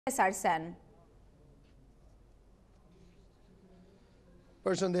Arsen.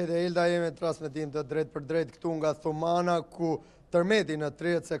 Përshëndetje, Elda, jemi në transmetim të drejt për drejt këtu nga Thumanë, ku Tërmeti në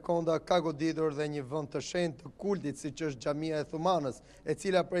 30 sekonda ka goditur dhe një vend të shenjtë të kultit siç është Xhamia e Thumanës, e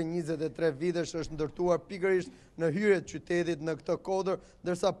cila prej 23 vitesh është ndërtuar pikërisht në hyrje të qytetit në këtë kodër,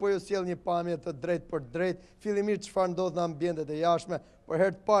 ndërsa po ju sjell një pamje të drejt për drejt, fillimisht çfarë ndodh në ambientet e jashtme. Për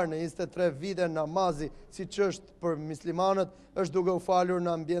herë të parë në 23 vite namazi, siç është për muslimanët, është duke u falur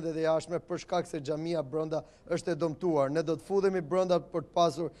në ambientet e jashtme për shkak se xhamia brenda është e dëmtuar. Ne do të futemi brenda për të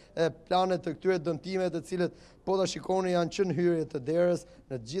pasur planet të këtyre dëmtimeve, të cilët po ta shikoni janë që në hyrje të derës,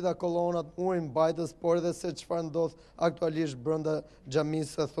 në të gjitha kolonat, murin mbajtës, por edhe se çfarë ndodh aktualisht brenda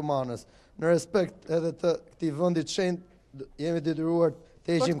xhamisë së Thumanës. Në respekt edhe të këtij vendi të shenjtë, jemi detyruar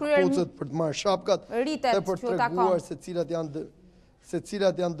të heqim këpucët për të marrë shapkat dhe për të treguar se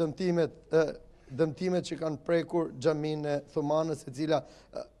cilat janë dëmtimet që kanë prekur xhaminë e Thumanës, e cila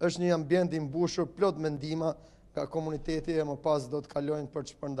është një ambient i mbushur plot me ndihma nga komuniteti e më pas do të kalojnë për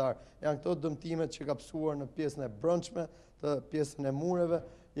të shpërndar. Janë këto dëmtimet që ka psuar në pjesën e brendshme, të pjesën e mureve,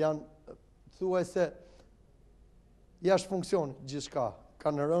 janë thuajse jashtë funksion gjithçka.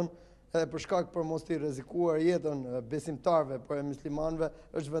 Kanë rënë edhe për shkak për mos të rrezikuar jetën besimtarëve, por e muslimanëve,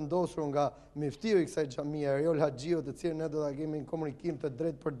 është vendosur nga miftiu i kësaj xhamie, Eriol Haxhiu, të cilën ne do ta kemi në komunikim të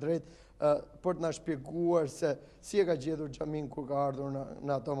drejt për drejt për të na shpjeguar se si e ka gjetur xhamin kur ka ardhur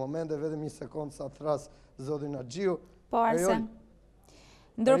në ato momente. Vetëm një sekond sa thras zotin Haxhiu. Po, Arsen.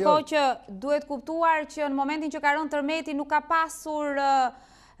 Ndërkohë që duhet kuptuar që në momentin që ka rënë Tërmeti nuk ka pasur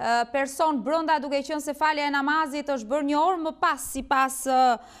person brenda, duke qenë se falja e namazit është bërë një orë më pas sipas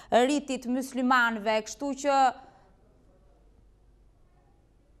ritit muslimanëve, kështu që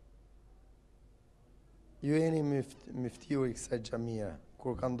ju jeni miftiu i kësaj xhamie.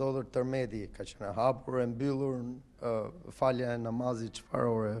 Kur ka ndodhur Tërmeti, ka qenë hapur e mbyllur falja e namazit, çfarë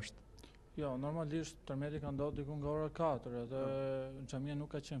ore është? Jo, normalisht Tërmeti ka ndodhur diku nga ora 4 dhe xhamia nuk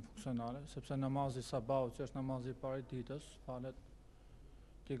ka qenë funksionale, sepse namazi sabahut, që është namazi i parë i ditës, falet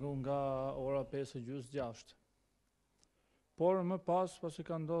diku nga ora 5:30-6. Por më pas, pasi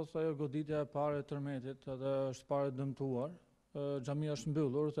ka ndodhur ajo goditja e parë e Tërmetit dhe është parë dëmtuar, xhamia është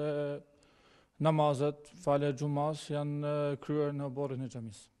mbyllur dhe namazet, falja e xumas janë kryer në oborrin e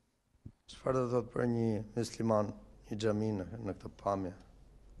xhamisë. Çfarë do thotë për një musliman një xhami në këtë pamje?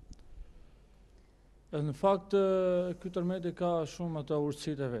 Në fakt, ky Tërmeti ka shumë ato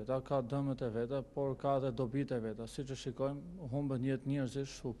urtësitë e veta, ka dëmet e veta, por ka edhe dobitë e veta. Siç e shikojmë, humbën jetë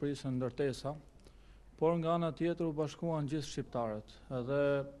njerëzish, u prisën ndërtesa, por nga ana tjetër u bashkuan gjithë shqiptarët. Edhe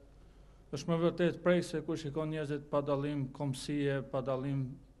është më vërtet prekse kur shikon njerëzit pa dallim komsie, pa dallim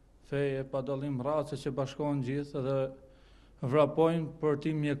feje, pa dallim race që bashkohen gjithë dhe vrapojnë për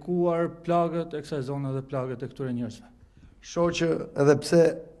t'i mjekuar plagët e kësaj zone dhe plagët e këtyre njerëzve. Shoqë edhe pse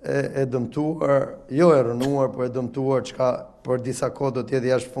e dëmtuar, jo e rënuar, por e dëmtuar çka për disa kohë do të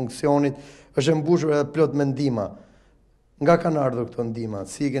jetë jashtë funksionit, është e mbushur edhe plot me ndihma. Nga kanë ardhur këto ndihma?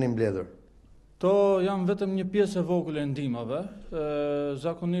 Si i keni mbledhur? To janë vetëm një pjesë e vogël e ndihmave.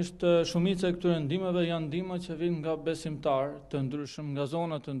 Zakonisht shumica e këtyre ndihmave janë ndihma që vijnë nga besimtarë të ndryshëm, nga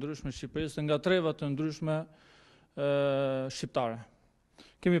zona të ndryshme Shqipërisë, nga treva të ndryshme shqiptare.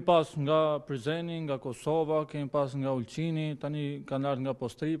 Kemi pas nga Prizreni, nga Kosova, kemi pas nga Ulqini, tani kanë ardhur nga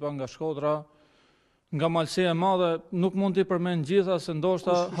Postripa, nga Shkodra, nga Malësia e Madhe, nuk mund t'i përmend gjitha se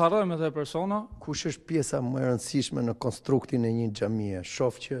ndoshta harrojmë edhe persona. Kush është pjesa më e rëndësishme në konstruktin e një xhamie?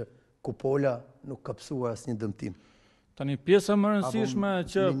 Shoh që kupola nuk ka psuar asnjë dëmtim. Tani pjesa më e rëndësishme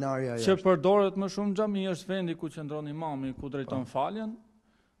që përdoret më shumë xhami është vendi ku qëndron imami, ku drejton faljen,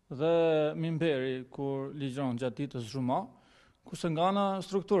 dhe minberi kur ligjon gjatë ditës xhuma, kurse nga ana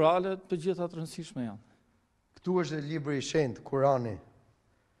strukturale të gjitha të rëndësishme janë. Këtu është dhe libri i shenjtë, Kurani.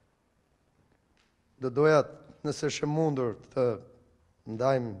 Do doja, nëse është e mundur, të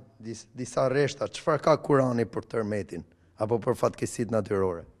ndajmë disa rreshta. Çfarë ka Kurani për Tërmetin apo për fatkeqësitë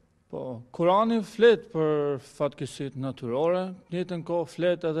natyrore? Po, Kurani flet për fatkeqësitë natyrore, në njëjtën kohë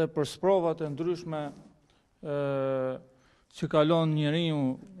flet edhe për sprovat e ndryshme që kalon njeriu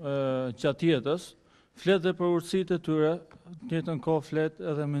gjatë jetës, flet edhe për urtësitë e tyre, në njëjtën kohë flet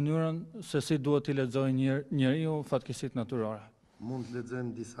edhe mënyrën se si duhet t'i lexojë njeriu fatkeqësitë natyrore. Mund të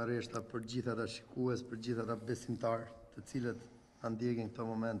lexojmë disa rreshta për gjithë ata shikues, për gjithë ata besimtarë, të cilët na ndjekin këto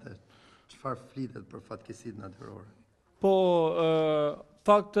momente. Çfarë flitet për fatkeqësitë natyrore? Po,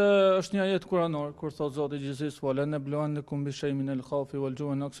 fakt është një ajet kuranor, kur thot Zoti i gjithësisë, "Wa lan nabluwannakum bi shay'in min al-khawfi wal-ju'i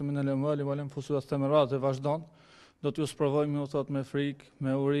wa naqsin min al-amwali wal-anfusi wath-thamarat", dhe vazhdon, do t'ju sprovojmë, thot, me frikë,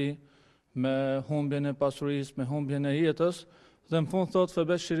 me uri, me humbjen e pasurisë, me humbjen e jetës, dhe në fund thot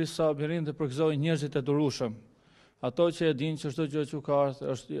febeshiri sabirin dhe përgëzoi njerëzit e durueshëm. Ato që e dinë që çdo gjë që ka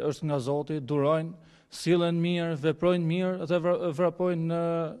ardhur është nga Zoti, durojnë, sillen mirë, veprojnë mirë dhe vrapojnë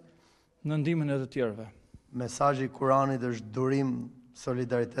në ndihmën e të tjerëve. Mesazhi i Kuranit është durim,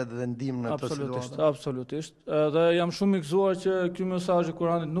 solidaritet dhe ndihmë në këtë situatë. Absolutisht. Dhe jam shumë i gëzuar që ky mesazh i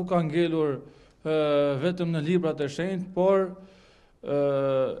Kuranit nuk ka ngelur vetëm në librat e shenjtë, por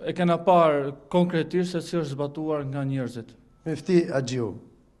e kena parë konkretisht se si është zbatuar nga njerëzit. Mifti Xhiu,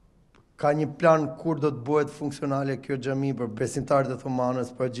 ka një plan kur do të bëhet funksionale kjo xhami për besimtarët e Thumanës,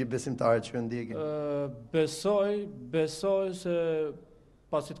 për gjithë besimtarët që ndjekin? Besoj se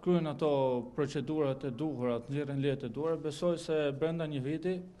pasi të kryen ato procedurat e duhura, të nxjerrin lejet e duhura, besoj se brenda një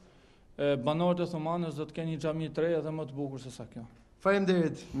viti banorët e Thumanës do të kenë një xhami të re dhe më të bukur se sa kjo.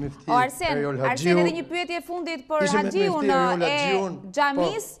 Faleminderit, Mifti Arsen, edhe një pyetje fundit për Xhamiun e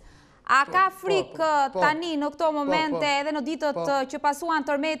xhamisë. A ka frikë tani në këto momente edhe në ditët që pasuan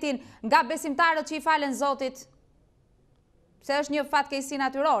Tërmetin nga besimtarët që i falen Zotit? Se është një fatkeqësi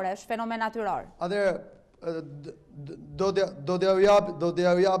natyrore, është fenomen natyror. Atëherë, do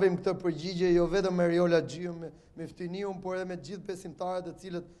t'ja japim këtë përgjigje jo vetëm me Xhiun, me ftiniun, por edhe me gjithë besimtarët e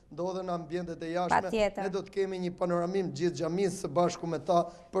cilët ndodhen në ambientet e jashtme. Ne do të kemi një panoramim gjithë xhamisë së bashku me ta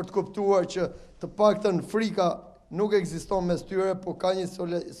për të kuptuar që të paktën frika nuk ekziston mes tyre, por ka një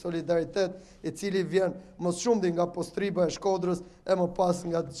solidaritet i cili vjen më shumë nga postriba e Shkodrës e më pas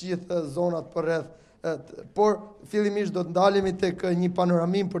nga të gjithë zonat përreth. Por fillimisht do të ndalemi tek një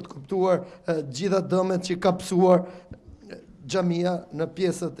panoramim për të kuptuar gjitha dëmet që ka psuar Xhamia në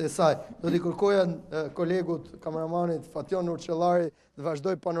pjesët e saj. Do t'i kërkoja kolegut kameramanit Fation Urçellari të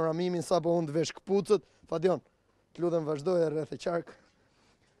vazhdoj panoramimin sapo unë të vesh këpucët. Fation, të lutem vazhdoj rreth e qark.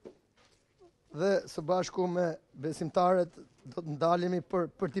 Dhe së bashku me besimtarët do të ndalemi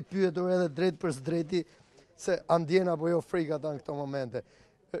për t'i pyetur edhe drejt për drejti se a ndjen apo jo frika ata në këto momente.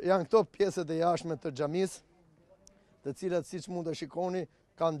 Janë këto pjesët e jashtme të xhamisë, të cilat siç mund të shikoni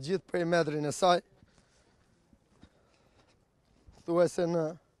kanë gjithë perimetrin e saj. Thuajse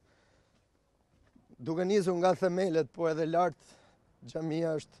duke nisur nga themelet, por edhe lart,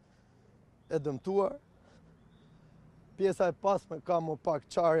 xhamia është e dëmtuar. Pjesa e pasme ka më pak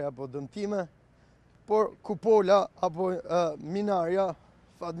çarje apo dëmtime, por kupola apo minarja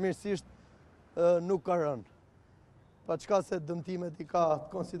fatmirësisht nuk ka rënë. Pa çka se dëmtimet i ka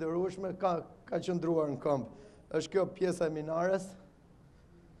të konsiderueshme, ka qëndruar në këmbë. Është kjo pjesa e minares.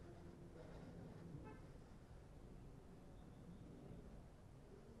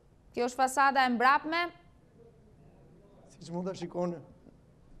 Kjo është fasada e mbrapme? Siç mund ta shikoni,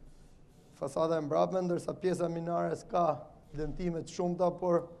 fasada e mbrapme, ndërsa pjesa e minares ka dëmtime të shumta,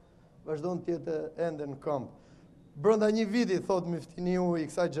 por vazhdon të jetë ende në këmbë. Brenda një viti, thot miftiniu i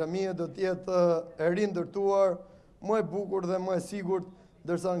kësaj xhamie, do të jetë e rindërtuar, më e bukur dhe më e sigurt,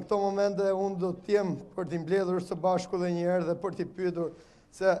 ndërsa në këto momente unë do të jem për t'i mbledhur së bashku dhe një herë dhe për t'i pyetur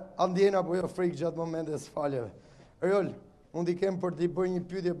se a ndjen apo jo frikë gjatë momenteve së faljeve. Erjol, unë i kem për t'i bërë një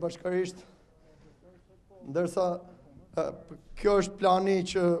pyetje bashkërisht, ndërsa kjo është plani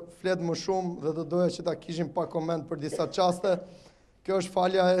që flet më shumë dhe do doja që ta kishim pa koment për disa çaste. Kjo është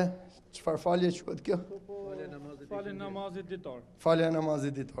falja e çfarë falje quhet kjo? Falja e namazit ditor. Falja e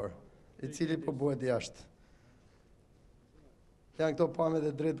namazit ditor, i cili po bëhet jashtë. Janë këto pamjet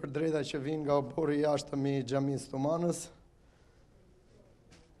e drejt për drejta që vinë nga oborri i jashtëm i xhamisë Thumanës.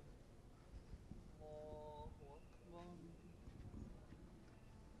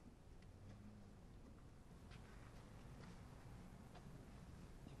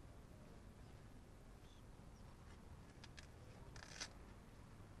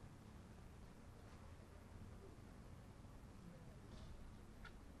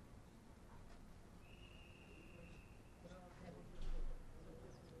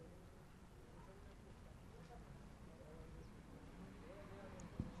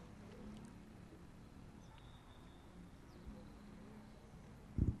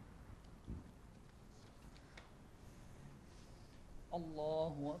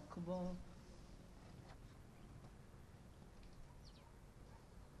 Allahu Akbar.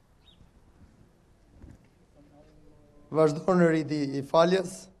 Vazhdon rriti i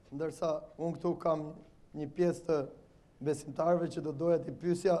faljes, ndërsa unë këtu kam një pjesë të besimtarëve që do doja t'i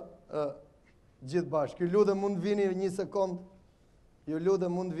pyesja gjithë bashkë. Ju lutem mund vini një sekond. Ju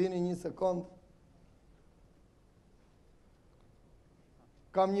lutem mund vini një sekond.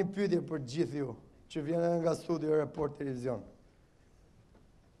 Kam një pyetje për gjithë ju që vjen nga studio Report Televizion.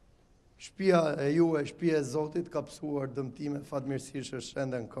 Shtëpia e juaj, shtëpia e Zotit ka psuar dëmtime fatmirësisht është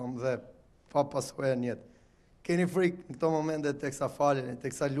ende në këmbë dhe pa pasojë në jetë. Keni frikë në këto momente teksa faleni,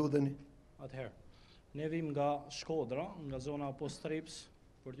 teksa luteni? Atëherë, ne vim nga Shkodra, nga zona Postrips,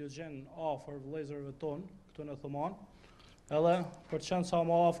 për t'ju gjenë afër vëllezërve tonë, këtu këtu në Thumanë, edhe për të qenë sa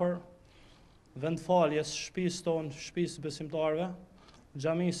më afër vendfaljes shtëpisë tonë, shtëpisë besimtarëve,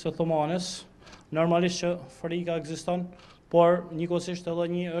 xhamisë së Thumanës, normalisht që frika ekziston, por njëkohësisht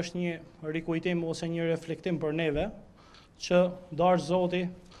edhe është një rikujtim ose një reflektim për neve, që dash Zoti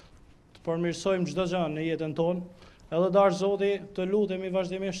të përmirësojmë çdo gjë në jetën tonë, edhe dash Zoti të lutemi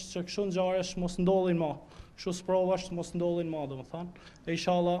vazhdimisht që kështu ngjarjesh mos ndodhin më. Kështu sprovash mos ndodhin më, domethënë. E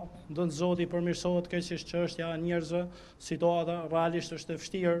inshallah do të Zoti përmirësohet keqësisht që është ja njerëzve, situata realisht është e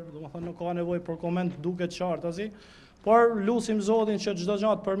vështirë, domethënë nuk ka nevojë për koment, duket qartë azi, por lutim Zotin që çdo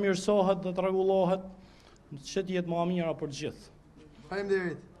gjë të përmirësohet dhe të rregullohet, që të jetë më e mira për të gjithë.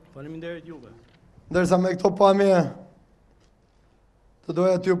 Faleminderit. Faleminderit juve. Ndërsa me këto pamje të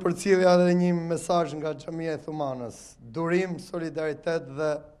doja t'ju përcjellja edhe një mesazh nga Xhamia e Thumanës. Durim, solidaritet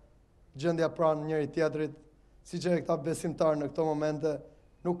dhe gjendja pranë njëri tjetrit, siç e këta besimtarë në këto momente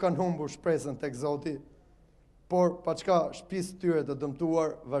nuk kanë humbur shpresën tek Zoti, por paçka shtëpisë tyre të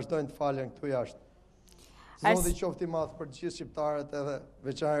dëmtuar vazhdojnë të falen këtu jashtë. Zoti qoftë i madh për të gjithë shqiptarët edhe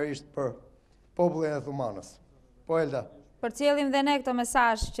veçanërisht për popullin e Thumanës. Po Elda. Përcjellim dhe ne këtë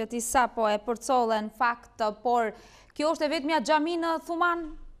mesazh që ti sapo e përcolle në fakt, por kjo është e vetmja xhami në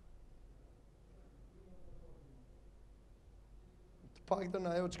Thumanë? Të paktën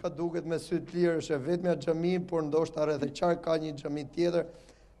ajo çka duket me sy të lirë është e vetmja xhami, por ndoshta rreth e qark ka një xhami tjetër.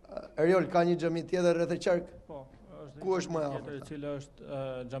 Eriol, ka një xhami tjetër rreth e qark? Po, ku është më afër? E cila është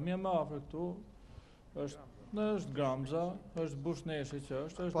xhamia më afër këtu, është Gramza, është Bushneshi që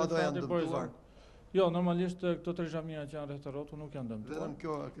është janë dëmtuar. Jo, normalisht këto tre xhamia që janë rreth rrotull nuk janë dëmtuar. Vetëm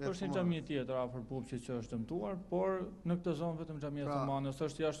kjo është një xhami tjetër afër Bubqit që është dëmtuar, por në këtë zonë vetëm xhamia e Thumanës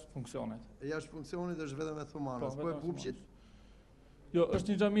është jashtë funksionit. Jashtë funksionit është vetëm e Thumanës, po e Bubqit? Jo,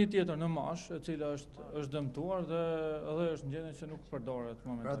 është një xhami tjetër në Mash, e cila është dëmtuar dhe edhe është në gjendje që nuk përdoret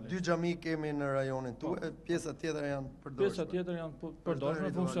momentalisht. Pra dy xhami kemi në rajonin tuaj, pjesa tjetër janë përdorshme. Pjesa tjetër janë përdorshme,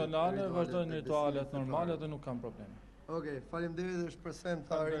 funksionale, vazhdojnë ritualet normale dhe nuk kanë probleme. Okej, faleminderit dhe shpresojmë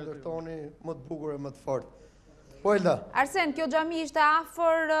ta rindërtoni më të bukur e më të fortë. Po Elda. Arsen, kjo xhami ishte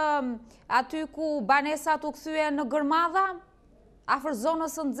afër aty ku banesat u kthyen në gërmadha, afër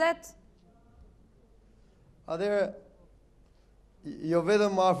zonës së nxehtë? Atëherë, jo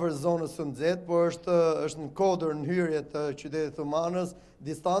vetëm afër zonës së nxehtë, por është në kodër në hyrje të qytetit Thumanës,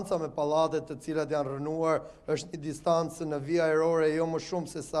 distanca me pallatet të cilat janë rënuar është një distancë në vija ajrore jo më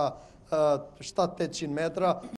shumë se sa 700-800 metra.